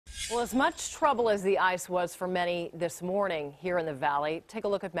Well, as much trouble as the ice was for many this morning here in the valley, take a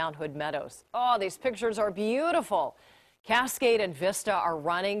look at Mount Hood Meadows. Oh, these pictures are beautiful. Cascade and Vista are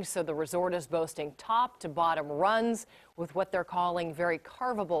running, so the resort is boasting top to bottom runs with what they're calling very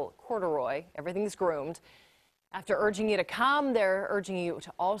carvable corduroy. Everything's groomed. After urging you to come, they're urging you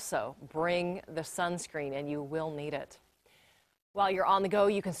to also bring the sunscreen, and you will need it. While you're on the go,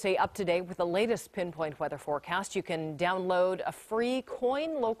 you can stay up to date with the latest Pinpoint weather forecast. You can download a free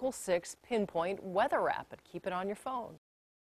KOIN Local 6 Pinpoint weather app and keep it on your phone.